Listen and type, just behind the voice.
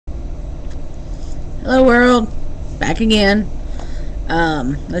Hello world, back again.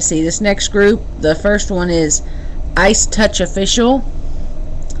 Let's see, this next group, the first one is Ice Touch Official,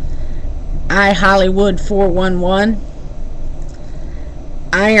 I Hollywood 411,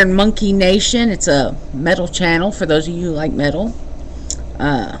 Iron Monkey Nation. It's a metal channel for those of you who like metal.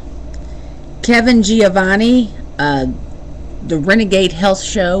 Kevin Giovanni, the Renegade Health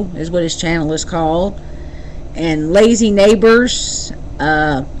Show is what his channel is called, and Lazy Neighbors.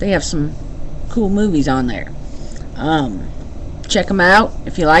 They have some cool movies on there. Check them out.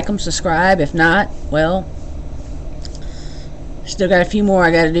 If you like them, subscribe. If not, well, still got a few more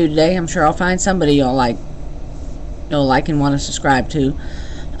I got to do today. I'm sure I'll find somebody you'll like and want to subscribe to.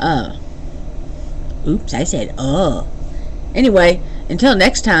 Oops, I said anyway, until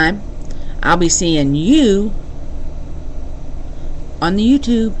next time, I'll be seeing you on the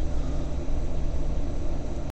YouTube.